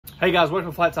Hey guys, welcome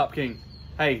to Flat Top King.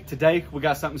 Hey, today we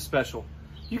got something special.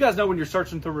 You guys know when you're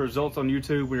searching through results on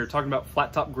YouTube, when you're talking about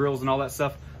flat top grills and all that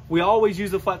stuff, we always use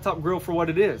the flat top grill for what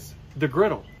it is, the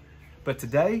griddle. But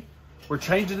today, we're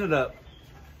changing it up.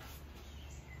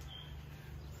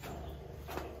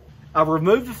 I've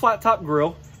removed the flat top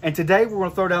grill, and today we're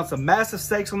gonna throw down some massive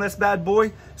steaks on this bad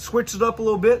boy, switch it up a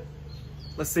little bit.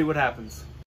 Let's see what happens.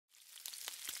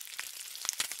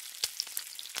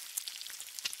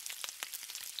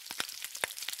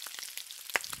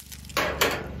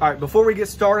 All right, before we get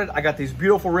started, I got these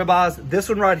beautiful ribeyes. This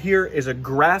one right here is a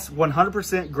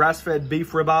 100% grass-fed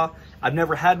beef ribeye. I've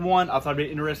never had one. I thought it'd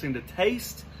be interesting to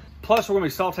taste. Plus, we're gonna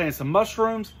be sauteing some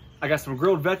mushrooms. I got some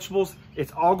grilled vegetables.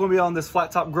 It's all gonna be on this flat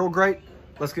top grill grate.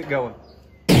 Let's get going.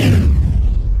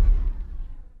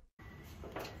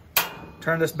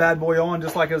 Turn this bad boy on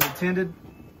just like it was intended.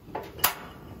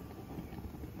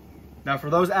 Now,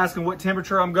 for those asking what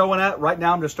temperature I'm going at, right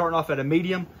now I'm just starting off at a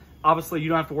medium. Obviously, you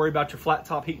don't have to worry about your flat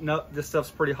top heating up. This stuff's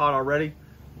pretty hot already.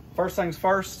 First things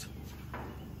first,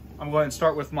 I'm going to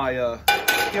start with my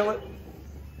skillet.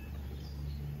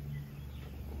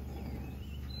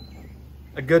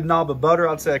 A good knob of butter.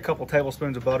 I'd say a couple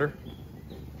tablespoons of butter.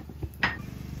 All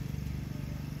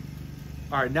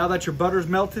right, now that your butter's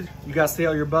melted, you guys see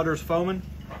how your butter's foaming?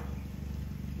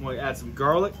 I'm going to add some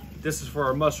garlic. This is for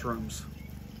our mushrooms.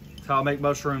 That's how I make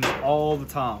mushrooms all the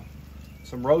time.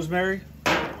 Some rosemary.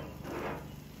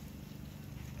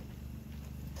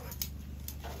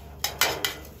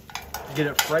 Get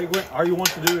it fragrant. All you want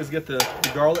to do is get the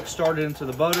garlic started into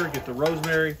the butter, get the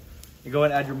rosemary, and go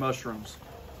ahead and add your mushrooms.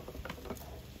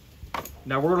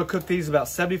 Now we're gonna cook these about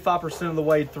 75% of the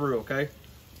way through, okay?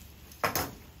 A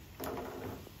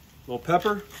little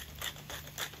pepper.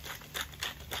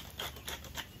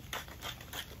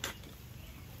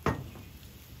 A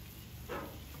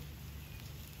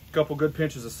couple good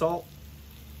pinches of salt.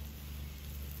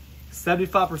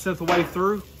 75% of the way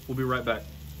through, we'll be right back.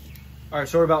 All right,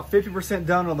 so we're about 50%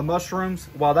 done on the mushrooms.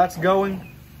 While that's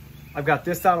going, I've got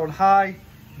this side on high,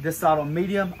 this side on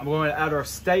medium. I'm going to add our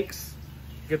steaks,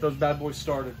 get those bad boys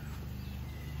started.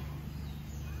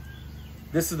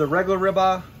 This is the regular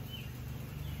ribeye.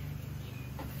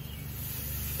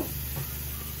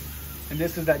 And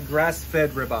this is that grass-fed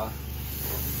ribeye.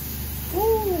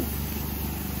 Woo!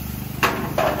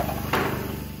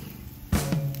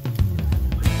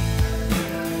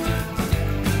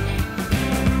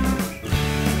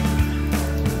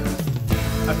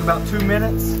 After about 2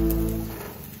 minutes,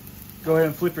 go ahead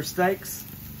and flip your steaks.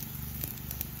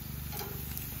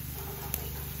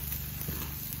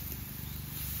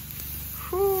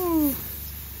 Whew.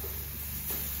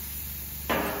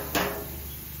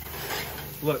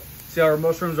 Look, see how our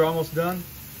mushrooms are almost done?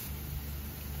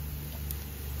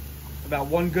 About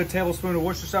 1 good tablespoon of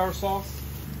Worcestershire sauce.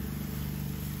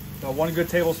 About 1 good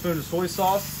tablespoon of soy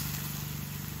sauce.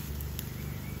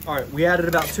 All right, we added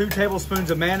about 2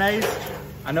 tablespoons of mayonnaise.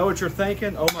 I know what you're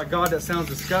thinking. Oh my God, that sounds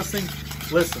disgusting.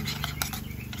 Listen,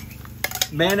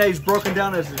 mayonnaise broken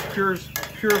down as its pure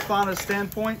finest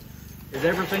standpoint is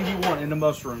everything you want in the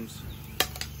mushrooms.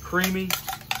 Creamy.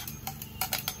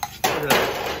 Look at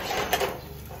that.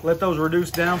 Let those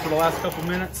reduce down for the last couple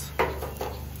minutes.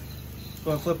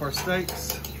 Go and flip our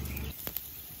steaks.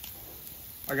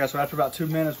 All right guys, so after about 2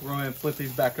 minutes, we're going to flip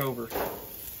these back over.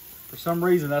 For some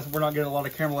reason, we're not getting a lot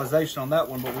of caramelization on that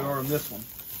one, but we are on this one.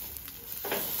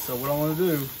 So what I want to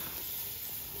do, move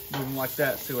them like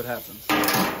that, see what happens.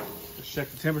 Just check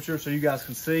the temperature so you guys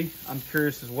can see. I'm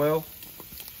curious as well.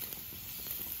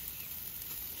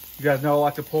 You guys know I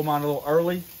like to pull mine a little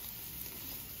early.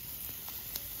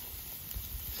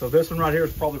 So this one right here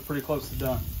is probably pretty close to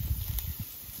done.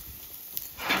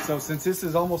 So since this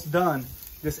is almost done,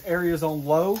 this area is on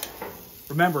low.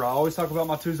 Remember, I always talk about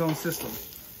my 2-zone system.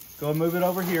 Go and move it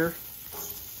over here.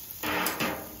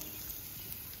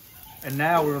 And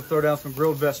now we're gonna throw down some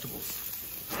grilled vegetables.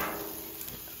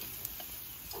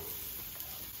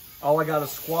 All I got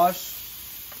is squash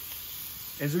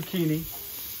and zucchini.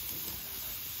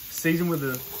 Season with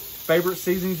the favorite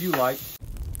seasonings you like.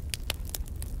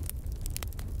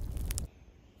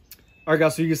 All right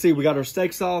guys, so you can see we got our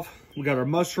steaks off, we got our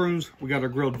mushrooms, we got our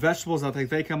grilled vegetables. I think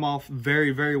they come off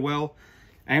very, very well.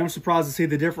 I am surprised to see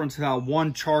the difference, how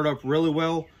one charred up really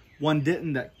well, one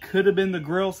didn't. That could have been the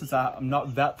grill, since I'm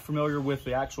not that familiar with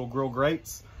the actual grill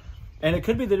grates. And it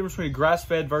could be the difference between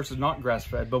grass-fed versus not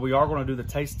grass-fed, but we are going to do the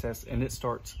taste test, and it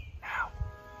starts now.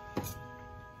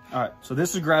 All right, so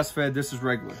this is grass-fed, this is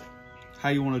regular. How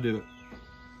you want to do it?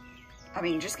 I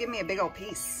mean, just give me a big old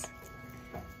piece.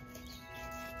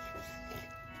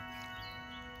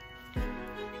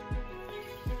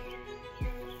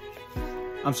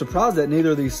 I'm surprised that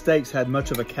neither of these steaks had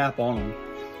much of a cap on them.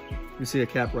 You see a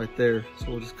cap right there, so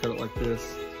we'll just cut it like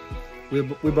this. We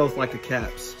both like the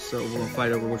caps, so we're gonna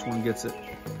fight over which one gets it.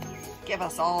 Give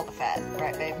us all the fat,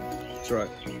 right, babe? That's right.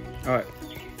 All right.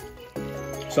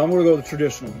 So I'm gonna go with the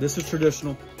traditional. This is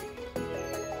traditional.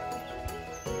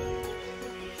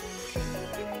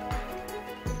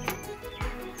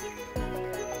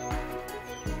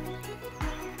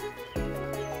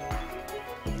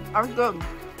 That was good.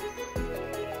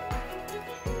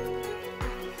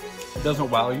 Doesn't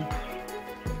wow you.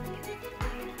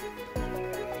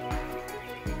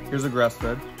 Here's a grass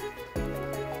fed.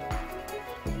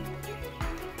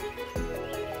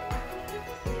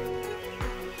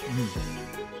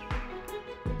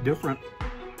 Different.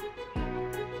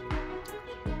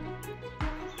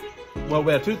 Well,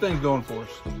 we had two things going for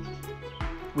us.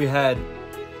 We had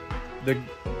the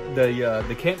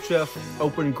Camp Chef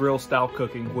open grill style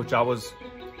cooking, which I was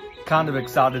kind of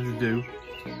excited to do.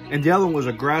 And the other one was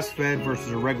a grass-fed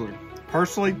versus a regular.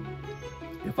 Personally,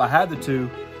 if I had the two,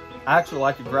 I actually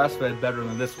like the grass-fed better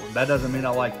than this one. That doesn't mean I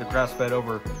like the grass-fed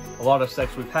over a lot of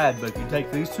steaks we've had, but if you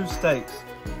take these two steaks,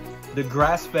 the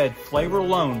grass-fed flavor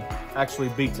alone actually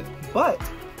beats it. But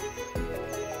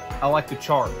I like the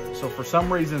char. So for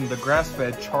some reason, the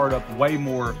grass-fed charred up way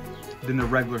more than the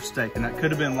regular steak. And that could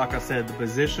have been, like I said, the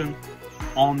position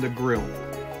on the grill.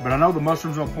 But I know the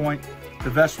mushrooms are on point.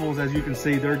 The vegetables, as you can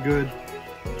see, they're good.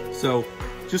 So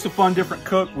just a fun, different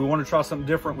cook. We want to try something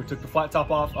different. We took the flat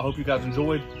top off. I hope you guys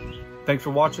enjoyed. Thanks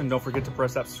for watching. Don't forget to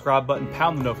press that subscribe button,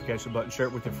 pound the notification button, share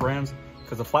it with your friends,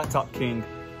 because the Flat Top King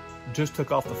just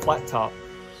took off the flat top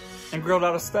and grilled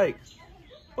out a steak.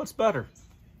 What's better?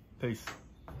 Peace.